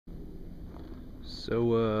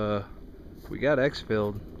So we got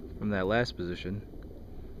exfilled from that last position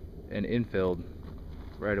and infilled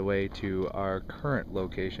right away to our current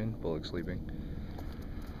location. Bullock sleeping.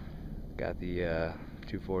 Got the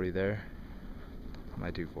 240 there,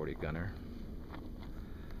 my 240 gunner.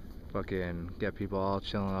 Fucking got people all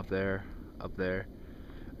chilling up there.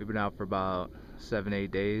 We've been out for about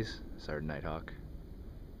 7-8 days. Sergeant Nighthawk.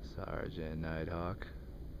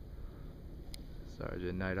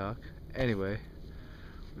 Anyway,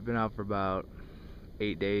 we've been out for about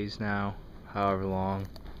 8 days now, however long.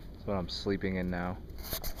 That's what I'm sleeping in now.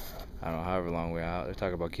 I don't know, however long we're out. They're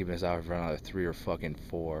talking about keeping us out for another 3 or fucking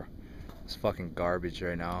 4. It's fucking garbage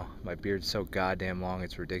right now. My beard's so goddamn long,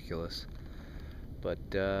 it's ridiculous. But,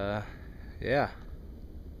 yeah.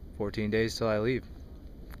 14 days till I leave.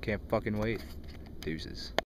 Can't fucking wait. Deuces.